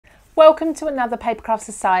Welcome to another Papercraft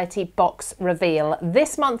Society box reveal.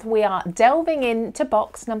 This month we are delving into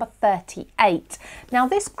box number 38. Now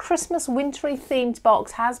this Christmas wintry themed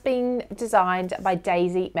box has been designed by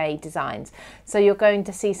Daisy May Designs. So you're going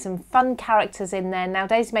to see some fun characters in there. Now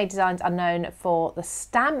Daisy May Designs are known for the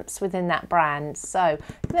stamps within that brand. So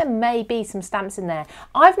there may be some stamps in there.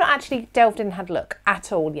 I've not actually delved in and had a look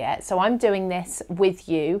at all yet. So I'm doing this with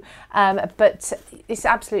you. But it's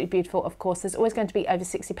absolutely beautiful. Of course, there's always going to be over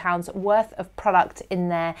 £60 worth of product in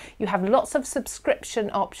there. You have lots of subscription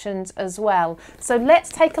options as well. So let's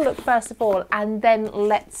take a look first of all, and then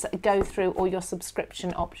let's go through all your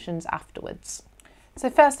subscription options afterwards. So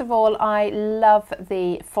first of all, I love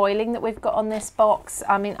the foiling that we've got on this box.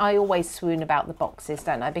 I mean, I always swoon about the boxes,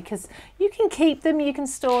 don't I? Because you can keep them, you can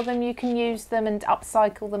store them, you can use them and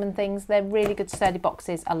upcycle them and things. They're really good sturdy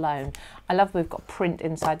boxes alone. I love we've got print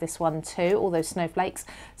inside this one too, all those snowflakes.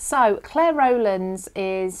 So Claire Rowlands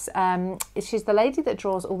is, she's the lady that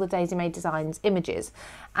draws all the Daisy May Designs images.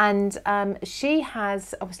 And she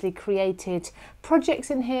has obviously created projects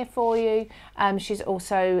in here for you. She's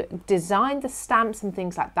also designed the stamps and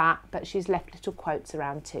things like that, but she's left little quotes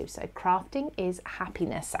around too. So crafting is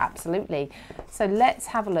happiness, absolutely. So let's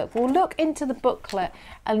have a look. We'll look into the booklet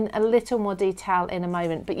and a little more detail in a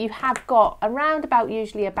moment, but you have got around about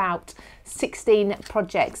usually about 16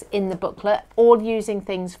 projects in the booklet, all using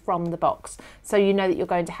things from the box. So you know that you're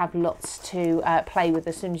going to have lots to play with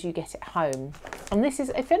as soon as you get it home. And this is,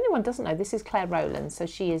 if anyone doesn't know, this is Claire Rowlands. So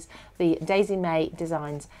she is the Daisy May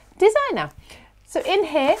Designs designer. So in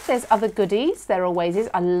here, there's other goodies. There always is.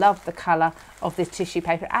 I love the colour of this tissue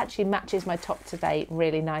paper. It actually matches my top today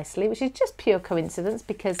really nicely, which is just pure coincidence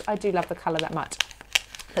because I do love the colour that much.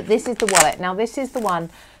 But this is the wallet. Now this is the one,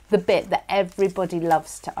 the bit that everybody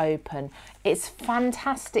loves to open. It's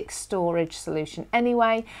fantastic storage solution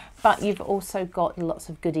anyway, but you've also got lots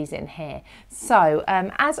of goodies in here. So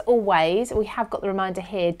as always, we have got the reminder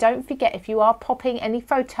here. Don't forget, if you are popping any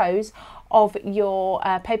photos of your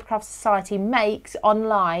Papercraft Society makes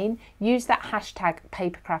online, use that hashtag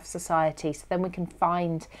Papercraft Society, so then we can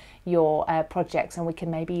find your projects and we can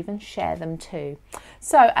maybe even share them too.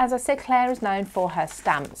 So as I said, Claire is known for her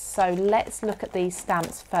stamps. So let's look at these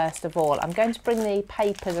stamps first of all. I'm going to bring the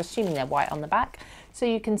papers, assuming they're white, on the back, so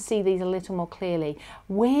you can see these a little more clearly.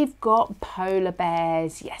 We've got polar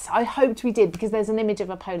bears. Yes, I hoped we did, because there's an image of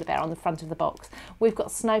a polar bear on the front of the box. We've got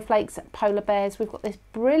snowflakes, polar bears. We've got this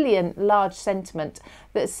brilliant large sentiment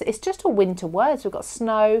that's, it's just all winter words. We've got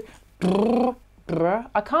snow, brr, brr.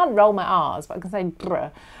 I can't roll my R's, but I can say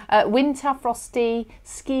brr. Winter, frosty,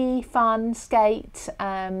 ski, fun, skate.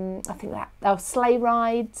 I think that, sleigh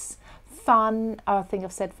rides, fun. Oh, I think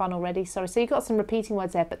I've said fun already, sorry. So you've got some repeating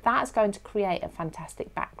words there, but that's going to create a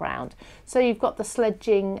fantastic background. So you've got the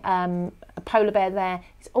sledging polar bear there.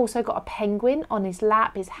 He's also got a penguin on his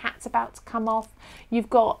lap. His hat's about to come off.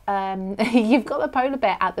 You've got you've got the polar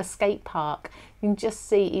bear at the skate park. You can just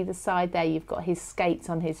see either side there. You've got his skates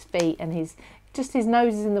on his feet and his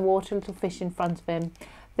nose is in the water, a little fish in front of him.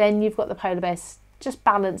 Then you've got the polar bear just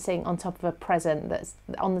balancing on top of a present that's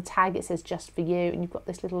on the tag. It says just for you, and you've got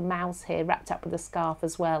this little mouse here wrapped up with a scarf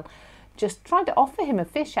as well, just trying to offer him a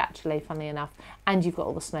fish actually, funnily enough. And you've got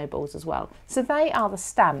all the snowballs as well. So they are the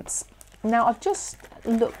stamps. Now I've just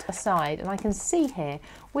looked aside and I can see here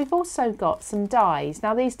we've also got some dies.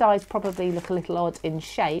 Now these dies probably look a little odd in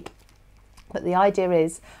shape, but the idea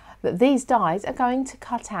is that these dies are going to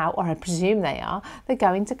cut out, or I presume they are, they're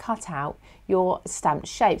going to cut out your stamp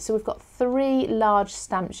shape. So we've got 3 large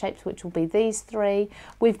stamp shapes, which will be these 3.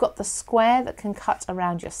 We've got the square that can cut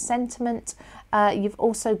around your sentiment. You've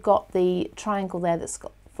also got the triangle there that's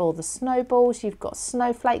got for the snowballs. You've got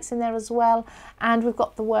snowflakes in there as well, and we've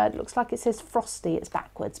got the word, looks like it says frosty, it's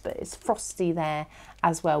backwards, but it's frosty there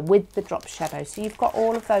as well with the drop shadow. So you've got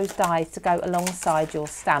all of those dies to go alongside your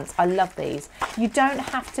stamps. I love these. You don't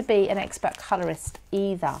have to be an expert colorist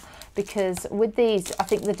either, because with these I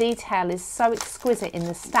think the detail is so exquisite in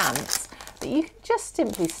the stamps that you can just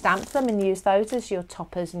simply stamp them and use those as your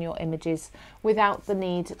toppers and your images without the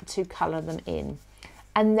need to color them in.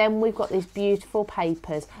 And then we've got these beautiful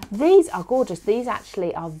papers. These are gorgeous. These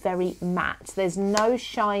actually are very matte. There's no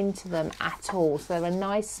shine to them at all. So they're a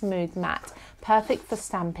nice smooth matte. Perfect for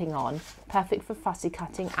stamping on, perfect for fussy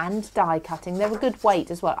cutting and die cutting. They're a good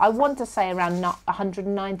weight as well. I want to say around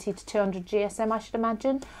 190 to 200 GSM, I should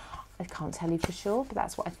imagine. I can't tell you for sure, but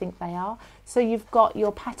that's what I think they are. So you've got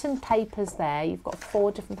your pattern papers there. You've got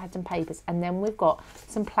 4 different pattern papers, and then we've got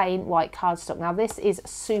some plain white cardstock. Now this is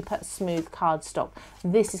super smooth cardstock.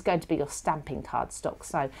 This is going to be your stamping cardstock.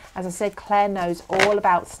 So as I said, Claire knows all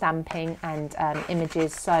about stamping and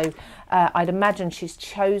images. So I'd imagine she's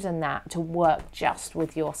chosen that to work just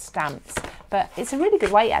with your stamps. But it's a really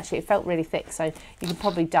good weight actually. It felt really thick, so you can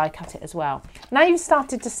probably die cut it as well. Now you've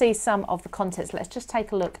started to see some of the contents. Let's just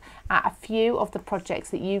take a look at a few of the projects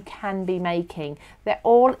that you can be making. They're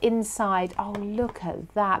all inside. Oh, look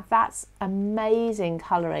at that. That's amazing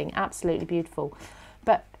colouring. Absolutely beautiful.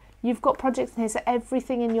 But you've got projects in here, so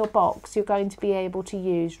everything in your box you're going to be able to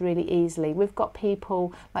use really easily. We've got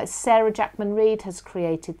people like Sarah Jackman Reid has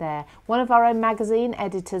created there. One of our own magazine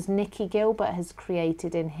editors, Nikki Gilbert, has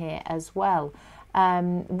created in here as well,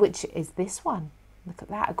 which is this one. Look at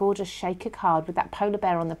that, a gorgeous shaker card with that polar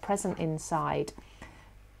bear on the present inside.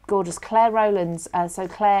 Gorgeous. Claire Rowlands. So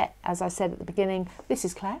Claire, as I said at the beginning, this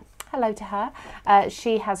is Claire. Hello to her.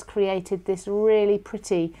 She has created this really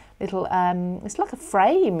pretty little, it's like a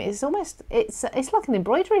frame. It's almost, it's like an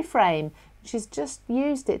embroidery frame. She's just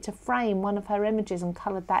used it to frame one of her images and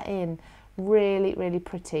coloured that in. Really, really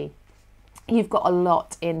pretty. You've got a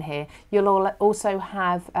lot in here. You'll also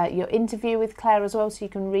have your interview with Claire as well, so you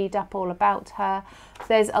can read up all about her.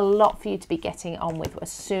 There's a lot for you to be getting on with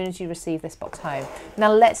as soon as you receive this box home.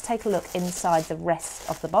 Now let's take a look inside the rest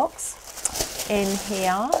of the box. In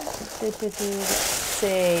here, let's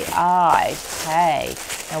see. Okay.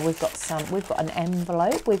 Now we've got an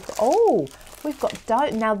envelope. We've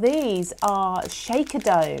got now these are shaker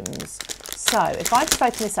domes. So if I just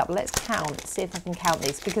open this up, let's see if I can count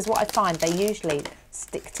these, because what I find, they usually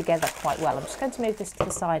stick together quite well. I'm just going to move this to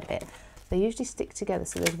the side a bit. They usually stick together.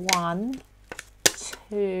 So there's 1,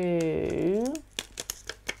 2,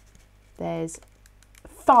 there's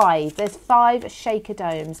 5. There's 5 shaker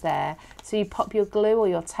domes there. So you pop your glue or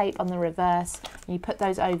your tape on the reverse, and you put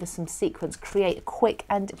those over some sequins, create a quick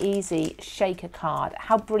and easy shaker card.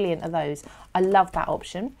 How brilliant are those? I love that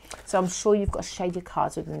option. So I'm sure you've got shaker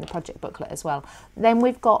cards within the project booklet as well. Then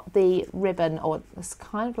we've got the ribbon, or it's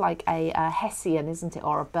kind of like a hessian, isn't it,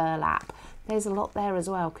 or a burlap. There's a lot there as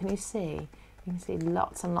well. Can you see? You can see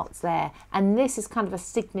lots and lots there. And this is kind of a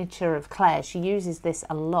signature of Claire. She uses this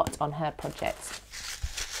a lot on her projects.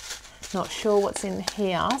 Not sure what's in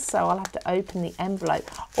here, so I'll have to open the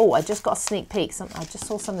envelope. Oh, I just got a sneak peek. I just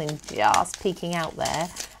saw something just peeking out there,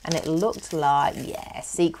 and it looked like, yeah,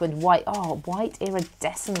 sequined white. Oh, white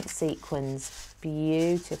iridescent sequins.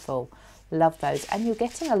 Beautiful. Love those. And you're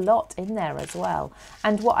getting a lot in there as well.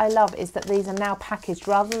 And what I love is that these are now packaged,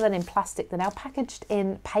 rather than in plastic, they're now packaged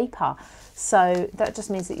in paper. So that just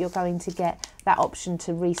means that you're going to get that option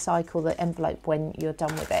to recycle the envelope when you're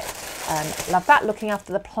done with it. Love that, looking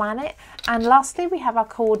after the planet. And lastly, we have our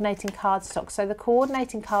coordinating cardstock. So the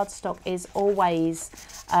coordinating cardstock is always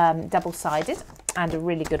double-sided and a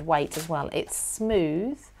really good weight as well. It's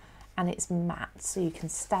smooth and it's matte, so you can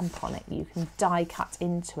stamp on it, you can die cut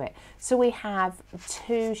into it. So we have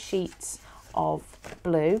 2 sheets of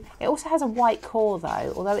blue. It also has a white core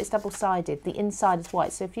though, although it's double-sided, the inside is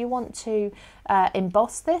white. So if you want to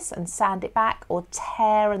emboss this and sand it back or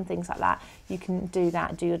tear and things like that, you can do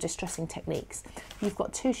that, do your distressing techniques. You've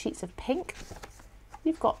got 2 sheets of pink.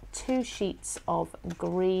 You've got 2 sheets of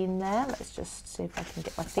green there. Let's just see if I can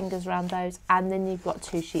get my fingers around those. And then you've got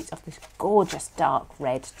 2 sheets of this gorgeous dark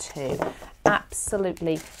red too.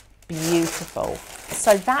 Absolutely beautiful.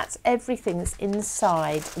 So that's everything that's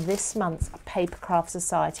inside this month's Papercraft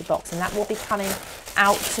Society box, and that will be coming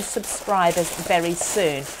out to subscribers very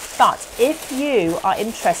soon. But if you are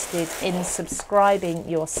interested in subscribing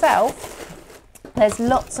yourself, there's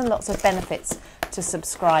lots and lots of benefits to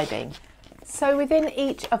subscribing. So within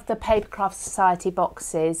each of the Papercraft Society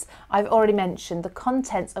boxes, I've already mentioned the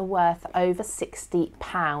contents are worth over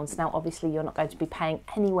 £60. Now obviously you're not going to be paying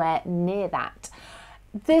anywhere near that.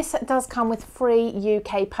 This does come with free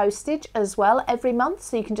UK postage as well every month,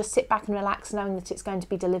 so you can just sit back and relax knowing that it's going to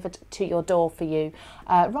be delivered to your door for you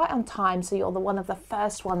right on time, so you're one of the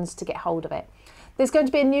first ones to get hold of it. There's going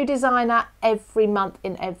to be a new designer every month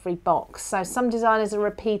in every box. So some designers are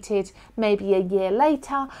repeated maybe a year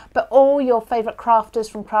later, but all your favourite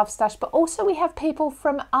crafters from CraftStash, but also we have people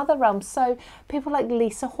from other realms. So people like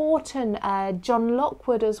Lisa Horton, John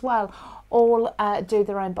Lockwood as well, all do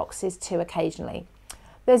their own boxes too occasionally.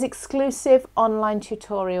 There's exclusive online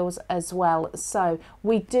tutorials as well. So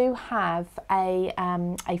we do have a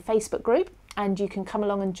Facebook group, and you can come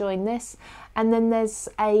along and join this. And then there's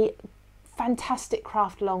a fantastic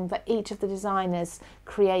craft along that each of the designers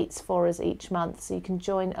creates for us each month, so you can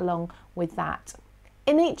join along with that.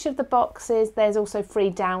 In each of the boxes, there's also free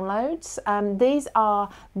downloads. These are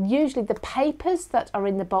usually the papers that are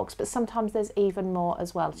in the box, but sometimes there's even more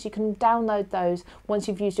as well. So you can download those once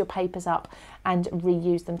you've used your papers up and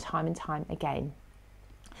reuse them time and time again.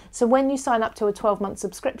 So when you sign up to a 12-month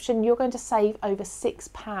subscription, you're going to save over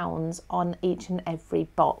 £6 on each and every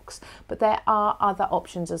box. But there are other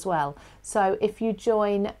options as well. So if you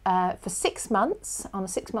join for 6 months on a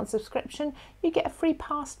 6-month subscription, you get a free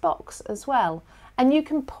past box as well. And you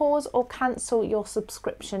can pause or cancel your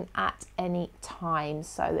subscription at any time.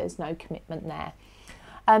 So there's no commitment there.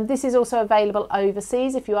 This is also available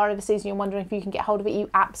overseas. If you are overseas and you're wondering if you can get hold of it, you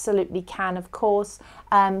absolutely can, of course,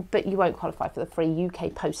 but you won't qualify for the free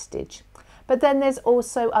UK postage. But then there's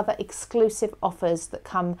also other exclusive offers that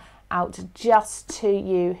come out just to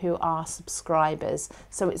you who are subscribers.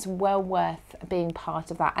 So it's well worth being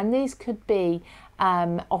part of that. And these could be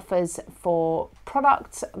offers for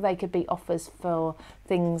products, they could be offers for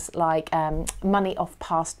things like money off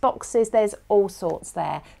past boxes. There's all sorts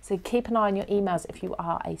there. So keep an eye on your emails if you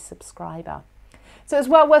are a subscriber. So it's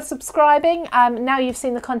well worth subscribing. Now you've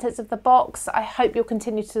seen the contents of the box, I hope you'll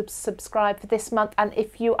continue to subscribe for this month. And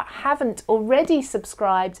if you haven't already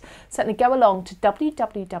subscribed, certainly go along to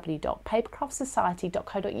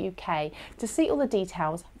www.papercraftsociety.co.uk to see all the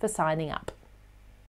details for signing up.